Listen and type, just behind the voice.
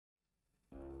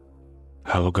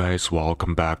Hello guys,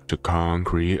 welcome back to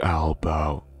Concrete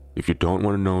Elbow. If you don't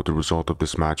want to know the result of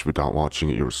this match without watching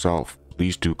it yourself,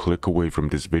 please do click away from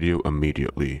this video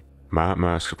immediately. Matt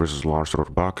Mask vs LARS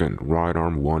RØRBAKKEN Right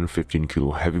Arm 115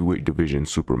 kg Heavyweight Division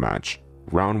Super Match.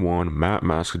 Round 1, Matt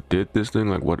Mask did this thing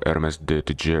like what RMS did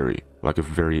to Jerry, like a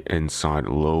very inside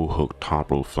low hook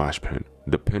top roll flash pin.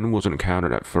 The pin wasn't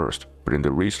counted at first, but in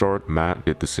the restart, Matt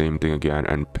did the same thing again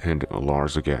and pinned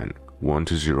LARS again.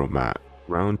 1-0 Matt.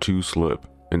 Round 2 slip.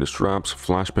 In the straps,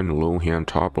 flash pin low hand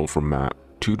top roll from Matt.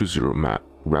 2-0 Matt.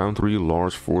 Round 3,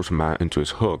 LARS forced Matt into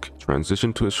his hook,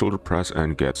 transition to his shoulder press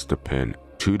and gets the pin.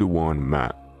 2-1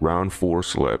 Matt. Round 4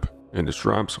 slip. In the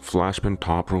straps, flash pin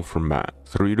top roll from Matt.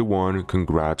 3-1,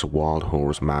 congrats Wild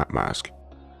Horse Matt Mask.